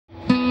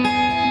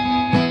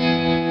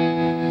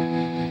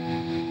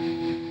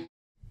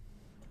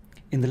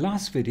In the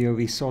last video,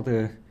 we saw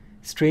the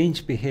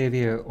strange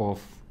behavior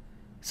of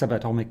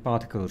subatomic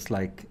particles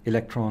like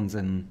electrons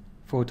and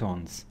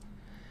photons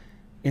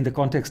in the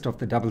context of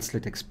the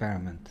double-slit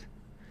experiment.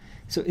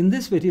 So in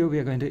this video, we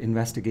are going to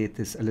investigate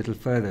this a little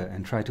further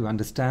and try to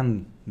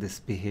understand this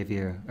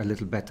behavior a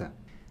little better.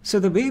 So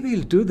the way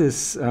we'll do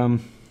this,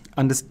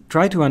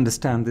 try to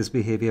understand this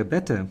behavior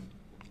better,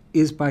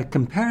 is by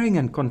comparing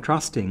and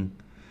contrasting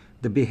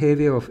the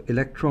behavior of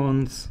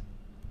electrons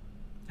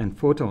and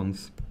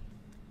photons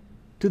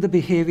to the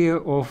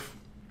behavior of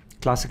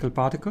classical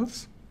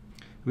particles,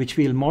 which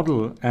we'll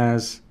model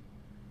as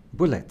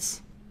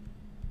bullets,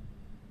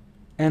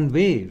 and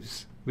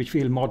waves, which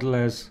we'll model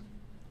as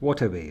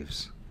water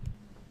waves.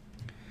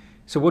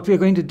 So what we're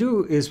going to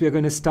do is we're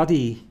going to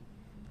study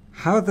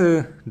how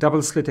the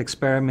double-slit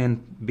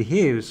experiment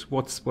behaves,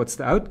 what's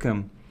the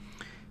outcome,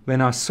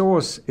 when our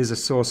source is a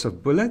source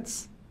of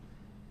bullets,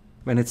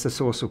 when it's a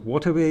source of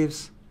water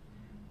waves,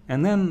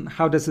 and then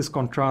how does this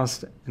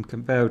contrast and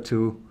compare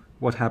to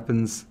what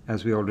happens,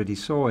 as we already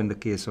saw in the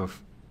case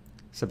of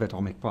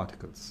subatomic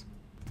particles.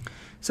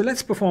 So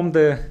let's perform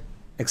the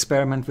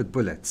experiment with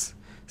bullets.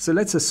 So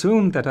let's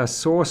assume that our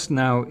source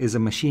now is a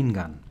machine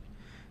gun.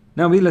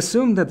 Now we'll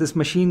assume that this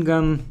machine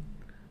gun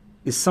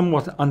is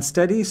somewhat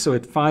unsteady, so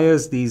it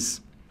fires the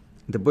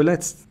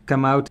bullets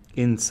come out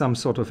in some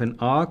sort of an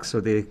arc, so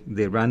they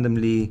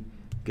randomly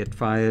get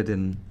fired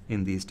in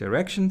these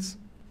directions.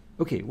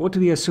 Okay, what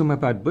do we assume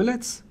about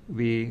bullets?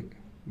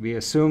 We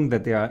assume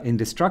that they are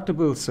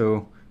indestructible,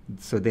 so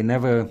they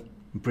never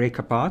break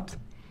apart.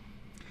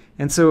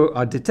 And so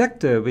our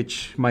detector,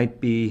 which might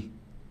be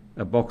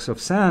a box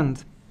of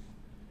sand,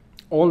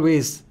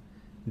 always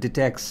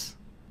detects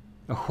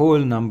a whole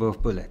number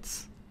of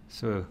bullets.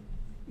 So,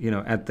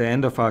 at the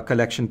end of our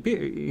collection,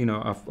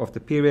 of the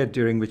period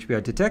during which we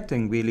are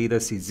detecting, we'll either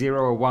see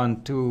 0,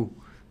 1, 2,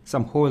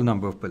 some whole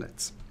number of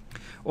bullets.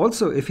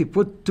 Also, if we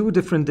put two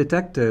different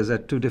detectors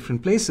at two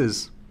different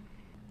places,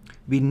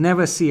 we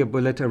never see a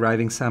bullet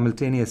arriving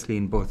simultaneously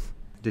in both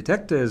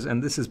detectors,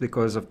 and this is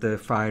because of the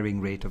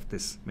firing rate of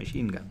this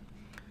machine gun.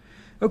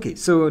 Okay,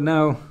 so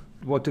now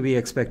what do we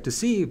expect to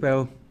see?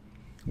 Well,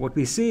 what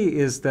we see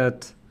is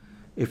that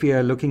if we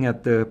are looking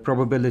at the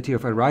probability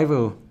of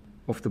arrival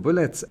of the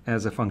bullets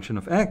as a function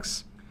of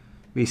x,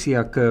 we see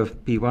our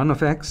curve P1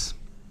 of x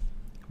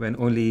when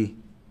only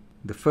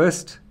the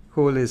first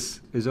hole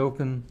is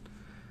open,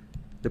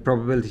 the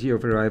probability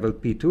of arrival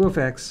P2 of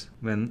x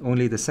when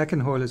only the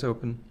second hole is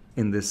open.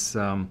 In this,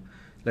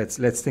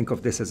 let's think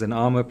of this as an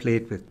armor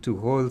plate with two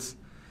holes,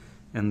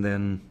 and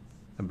then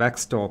a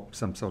backstop,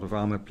 some sort of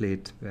armor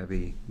plate where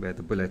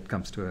the bullet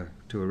comes to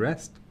a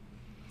rest.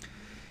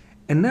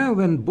 And now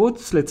when both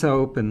slits are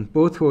open,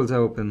 both holes are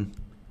open,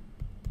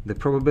 the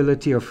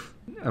probability of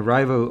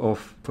arrival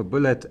of a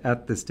bullet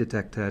at this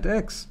detector at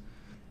x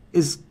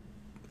is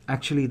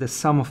actually the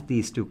sum of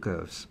these two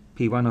curves,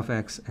 P1 of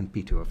x and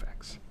P2 of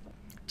x,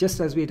 just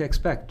as we'd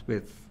expect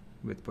with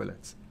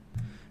bullets.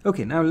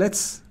 Okay, now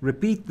let's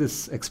repeat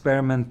this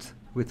experiment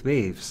with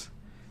waves.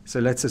 So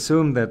let's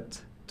assume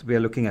that we are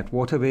looking at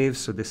water waves.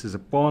 So this is a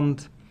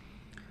pond.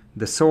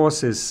 The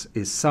source is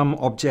some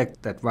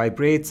object that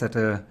vibrates at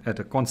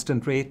a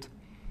constant rate.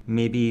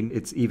 Maybe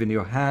it's even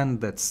your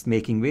hand that's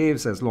making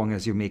waves, as long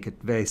as you make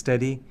it very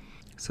steady.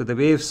 So the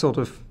waves sort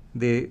of,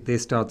 they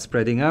start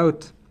spreading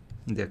out.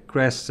 They're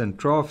crests and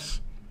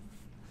troughs.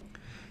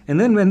 And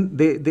then when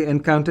they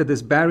encounter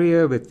this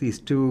barrier with these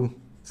two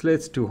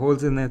slits, two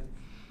holes in it,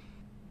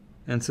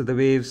 and so the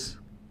waves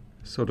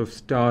sort of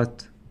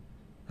start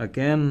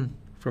again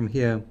from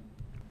here.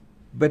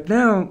 But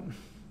now,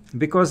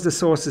 because the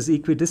source is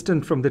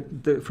equidistant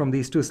from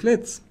these two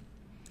slits,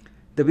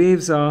 the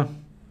waves are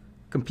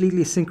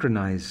completely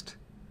synchronized.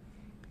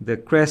 The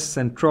crests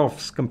and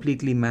troughs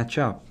completely match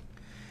up.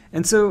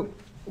 And so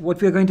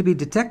what we're going to be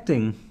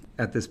detecting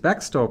at this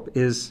backstop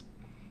is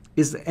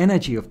the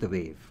energy of the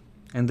wave.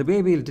 And the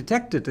way we'll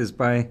detect it is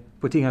by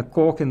putting a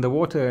cork in the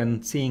water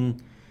and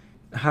seeing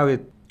how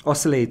it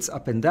oscillates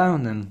up and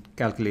down and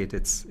calculate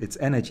its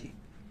energy.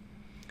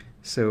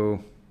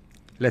 So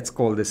let's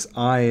call this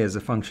I as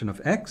a function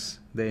of x,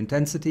 the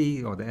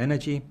intensity or the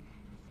energy.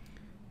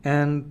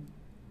 And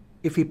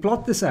if we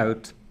plot this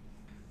out,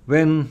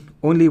 when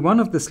only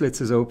one of the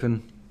slits is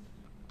open,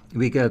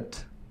 we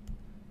get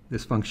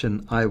this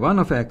function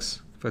I1 of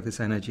x for this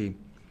energy.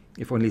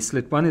 If only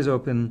slit 1 is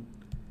open,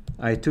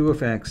 I2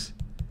 of x,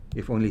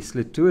 if only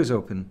slit 2 is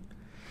open.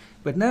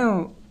 But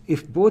now,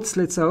 if both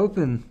slits are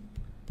open,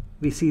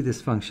 we see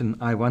this function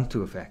I12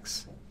 of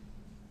x,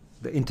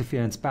 the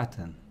interference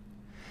pattern.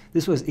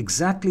 This was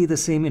exactly the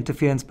same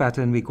interference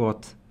pattern we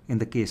got in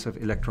the case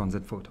of electrons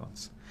and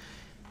photons.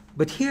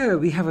 But here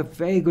we have a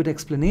very good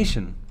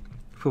explanation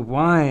for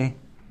why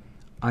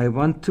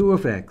I12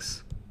 of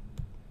x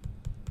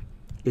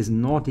is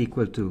not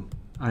equal to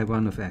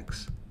I1 of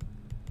x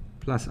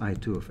plus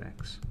I2 of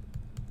x.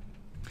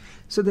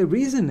 So the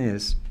reason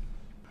is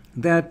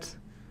that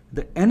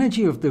the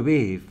energy of the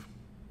wave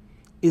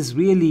is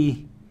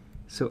really,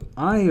 so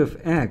I of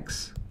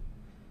x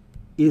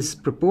is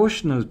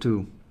proportional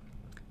to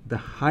the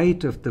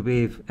height of the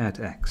wave at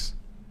x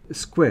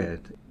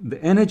squared.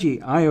 The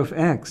energy I of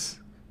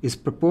x is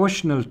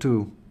proportional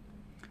to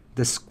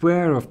the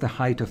square of the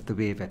height of the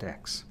wave at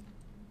x.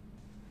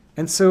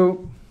 And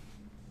so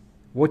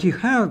what you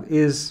have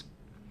is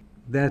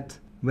that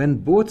when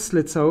both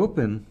slits are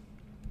open,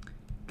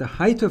 the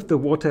height of the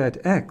water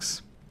at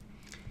x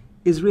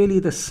is really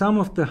the sum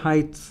of the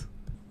heights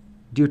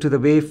due to the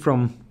wave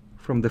from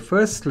the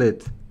first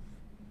slit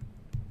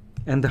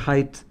and the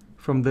height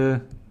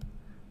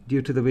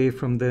due to the wave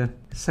from the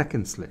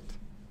second slit.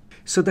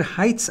 So the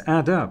heights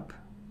add up,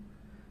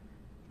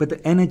 but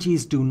the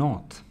energies do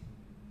not.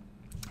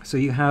 So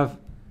you have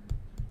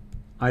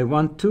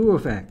I12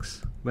 of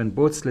x when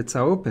both slits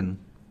are open.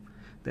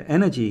 The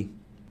energy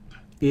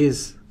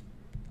is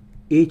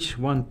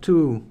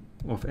H12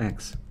 of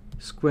x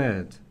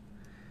squared,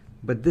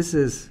 but this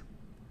is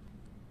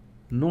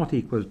not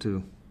equal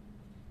to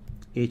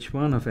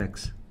H1 of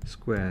x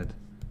squared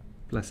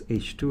plus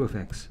H2 of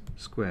x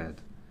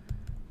squared,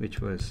 which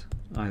was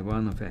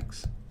I1 of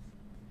x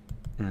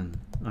and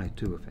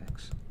I2 of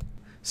x.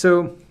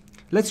 So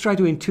let's try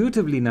to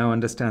intuitively now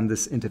understand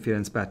this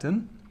interference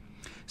pattern.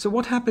 So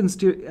what happens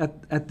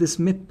at this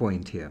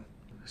midpoint here?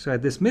 So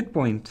at this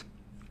midpoint,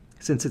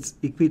 since it's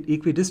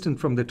equidistant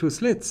from the two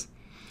slits,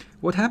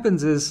 what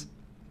happens is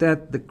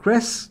that the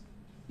crest,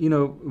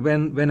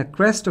 when a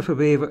crest of a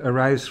wave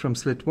arrives from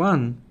slit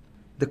 1,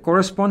 the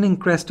corresponding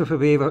crest of a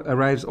wave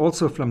arrives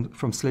also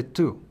from slit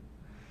 2.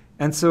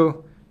 And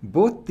so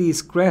both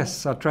these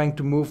crests are trying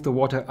to move the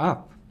water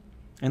up,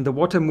 and the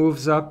water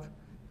moves up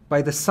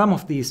by the sum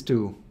of these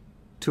two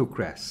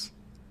crests.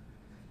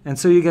 And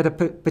so you get a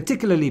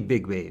particularly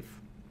big wave.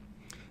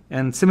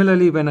 And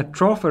similarly, when a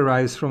trough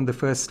arrives from the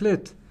first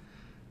slit,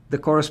 the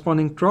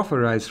corresponding trough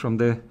arrives from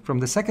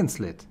the second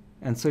slit.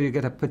 And so you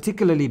get a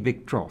particularly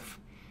big trough.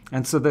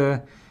 And so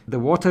the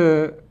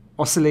water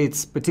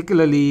oscillates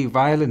particularly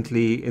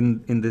violently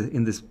in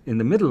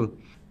the middle.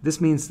 This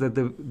means that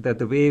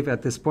the wave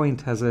at this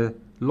point has a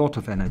lot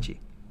of energy.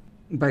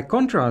 By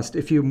contrast,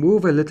 if you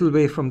move a little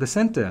way from the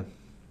center,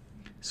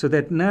 so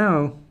that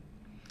now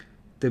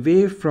the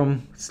wave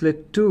from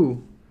slit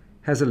 2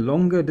 has a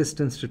longer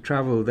distance to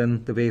travel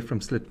than the wave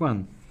from slit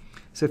 1.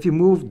 So if you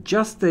move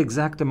just the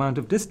exact amount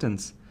of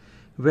distance,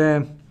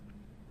 where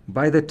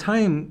by the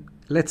time,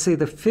 let's say,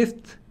 the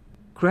fifth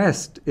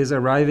crest is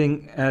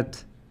arriving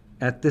at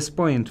this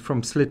point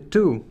from slit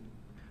 2,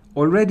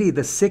 already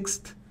the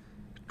sixth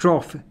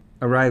trough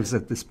arrives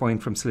at this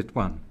point from slit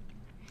 1.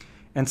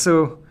 And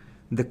so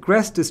the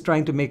crest is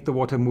trying to make the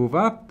water move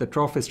up, the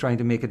trough is trying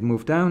to make it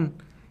move down,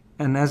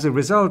 and as a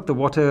result, the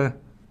water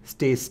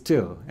stays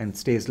still and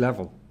stays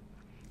level.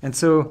 And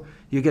so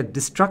you get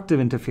destructive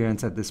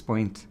interference at this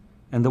point,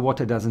 and the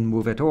water doesn't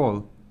move at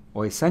all,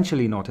 or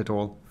essentially not at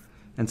all.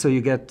 And so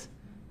you get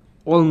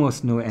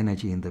almost no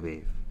energy in the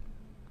wave.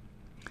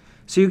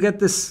 So you get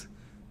this,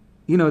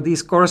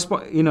 these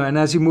correspond, and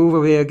as you move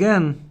away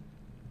again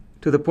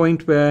to the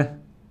point where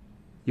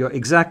you're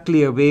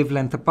exactly a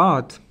wavelength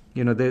apart,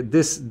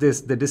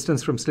 the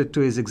distance from slit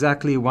 2 is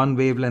exactly one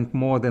wavelength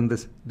more than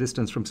the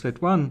distance from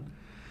slit 1,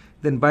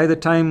 then by the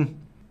time,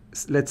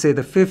 let's say,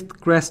 the fifth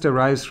crest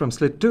arrives from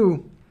slit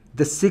 2,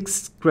 the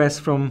sixth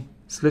crest from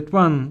slit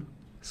 1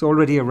 has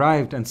already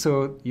arrived, and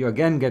so you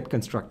again get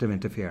constructive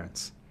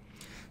interference.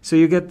 So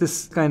you get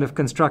this kind of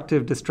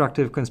constructive,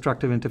 destructive,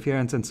 constructive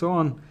interference, and so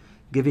on,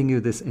 giving you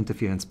this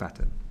interference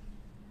pattern.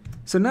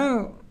 So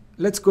now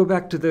let's go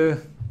back to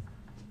the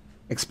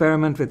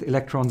experiment with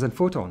electrons and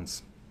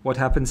photons. What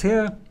happens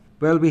here?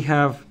 Well, we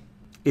have,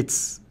 it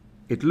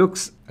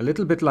looks a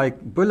little bit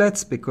like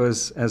bullets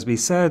because, as we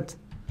said,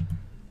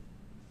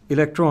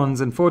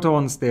 electrons and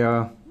photons, they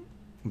are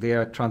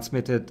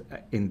transmitted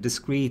in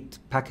discrete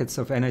packets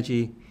of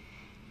energy.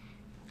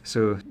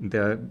 So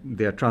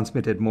they are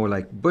transmitted more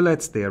like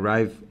bullets. They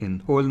arrive in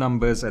whole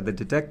numbers at the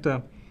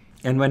detector.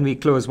 And when we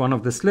close one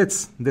of the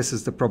slits, this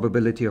is the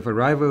probability of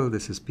arrival.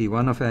 This is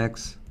P1 of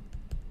x,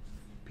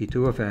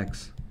 P2 of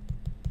x.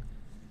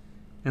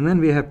 And then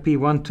we have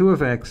P12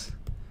 of x,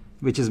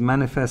 which is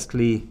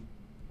manifestly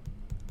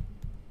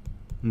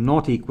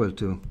not equal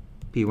to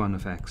P1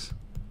 of x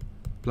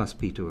plus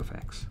P2 of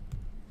x.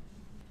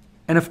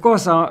 And of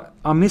course, our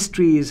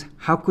mystery is,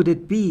 how could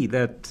it be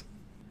that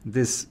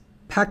this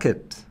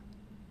packet,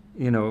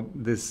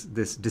 this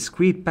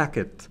discrete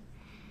packet,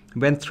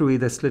 went through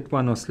either slit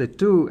 1 or slit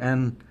 2,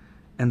 and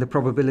the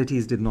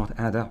probabilities did not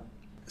add up?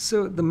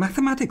 So the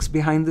mathematics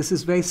behind this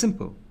is very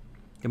simple.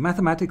 The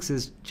mathematics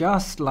is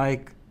just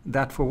like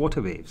that for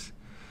water waves.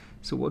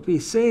 So what we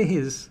say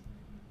is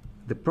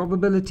the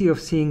probability of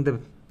seeing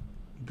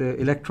the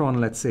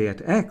electron, let's say,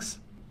 at x,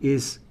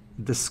 is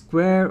the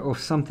square of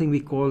something we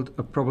called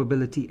a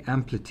probability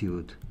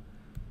amplitude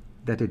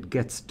that it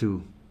gets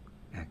to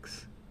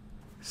x.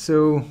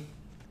 So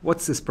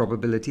what's this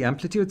probability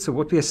amplitude? So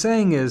what we are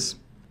saying is,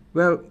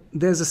 well,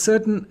 there's a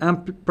certain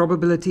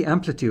probability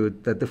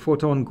amplitude that the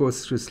photon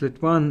goes through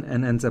slit 1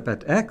 and ends up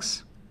at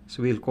x.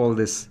 So we'll call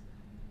this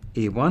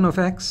A1 of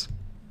x.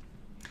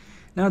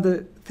 Now,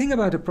 the thing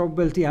about a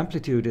probability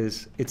amplitude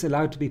is it's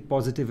allowed to be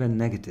positive and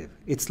negative.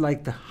 It's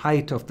like the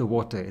height of the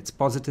water. It's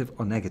positive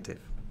or negative.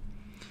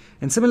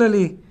 And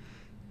similarly,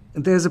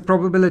 there's a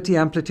probability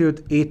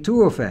amplitude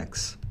A2 of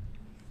x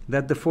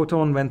that the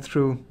photon went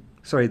through,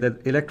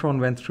 that electron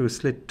went through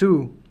slit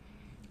 2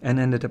 and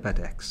ended up at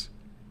x.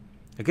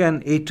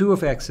 Again, A2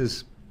 of x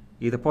is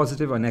either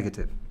positive or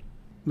negative.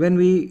 When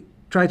we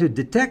try to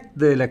detect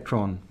the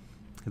electron,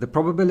 the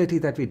probability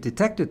that we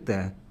detect it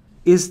there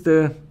is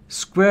the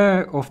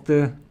square of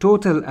the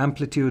total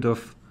amplitude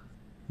of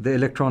the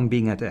electron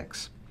being at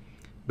x,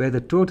 where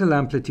the total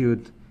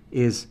amplitude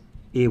is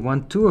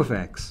A12 of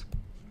x,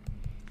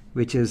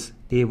 which is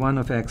A1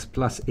 of x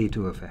plus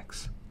A2 of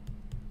x.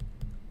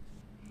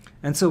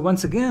 And so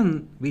once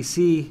again, we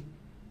see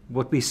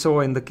what we saw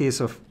in the case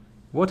of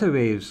water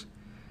waves,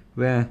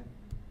 where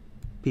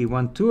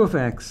P12 of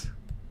x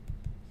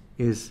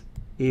is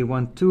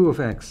A12 of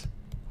x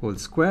whole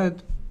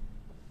squared.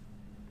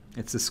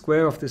 It's the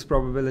square of this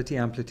probability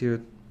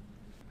amplitude,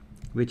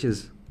 which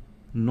is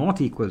not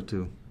equal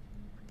to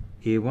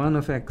A1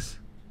 of x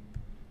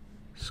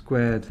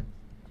squared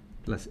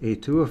plus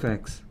A2 of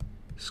x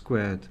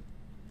squared,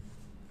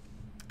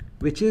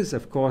 which is,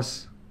 of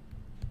course,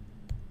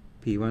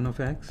 P1 of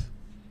x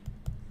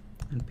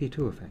and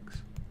P2 of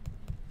x.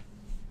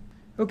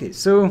 Okay,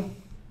 so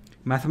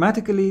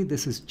mathematically,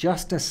 this is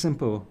just as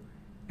simple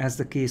as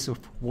the case of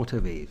water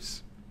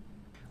waves.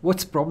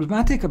 What's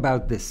problematic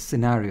about this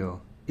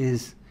scenario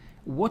is,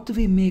 what do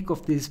we make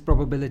of these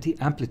probability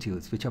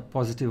amplitudes, which are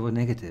positive or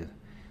negative?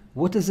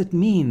 What does it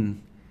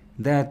mean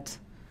that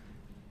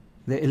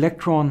the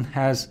electron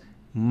has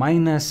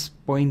minus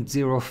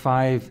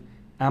 0.05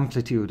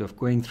 amplitude of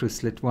going through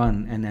slit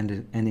 1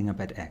 and ending up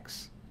at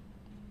x?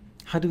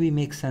 How do we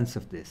make sense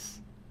of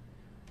this?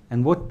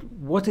 And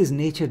what is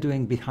nature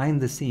doing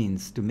behind the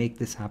scenes to make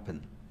this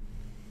happen?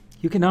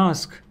 You can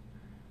ask,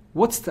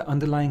 what's the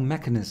underlying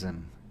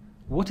mechanism?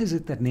 What is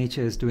it that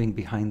nature is doing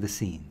behind the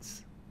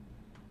scenes?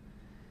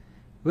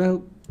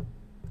 Well,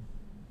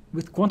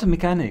 with quantum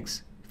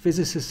mechanics,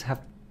 physicists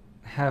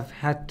have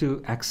had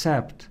to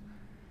accept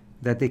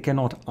that they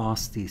cannot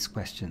ask these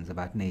questions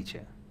about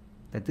nature,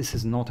 that this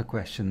is not a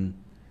question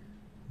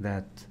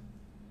that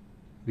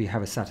we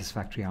have a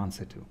satisfactory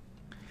answer to.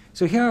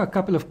 So here are a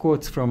couple of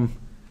quotes from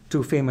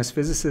two famous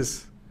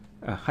physicists,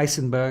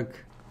 Heisenberg,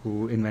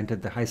 who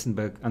invented the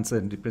Heisenberg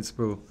uncertainty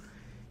principle,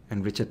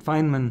 and Richard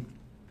Feynman.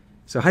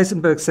 So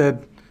Heisenberg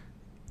said,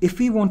 if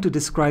we want to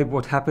describe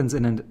what happens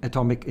in an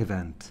atomic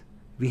event,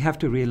 we have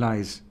to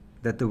realize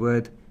that the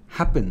word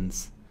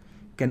happens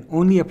can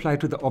only apply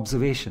to the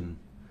observation,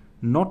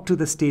 not to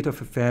the state of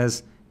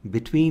affairs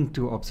between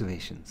two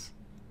observations.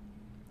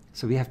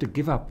 So we have to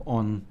give up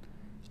on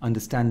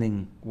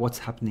understanding what's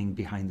happening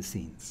behind the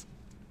scenes.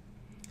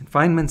 And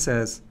Feynman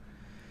says,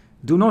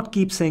 do not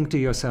keep saying to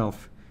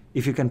yourself,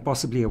 if you can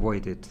possibly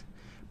avoid it,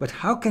 but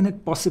how can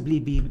it possibly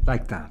be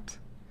like that?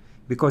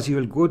 Because you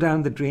will go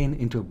down the drain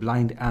into a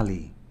blind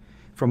alley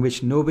from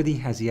which nobody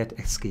has yet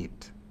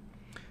escaped.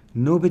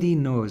 Nobody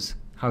knows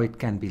how it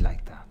can be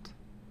like that.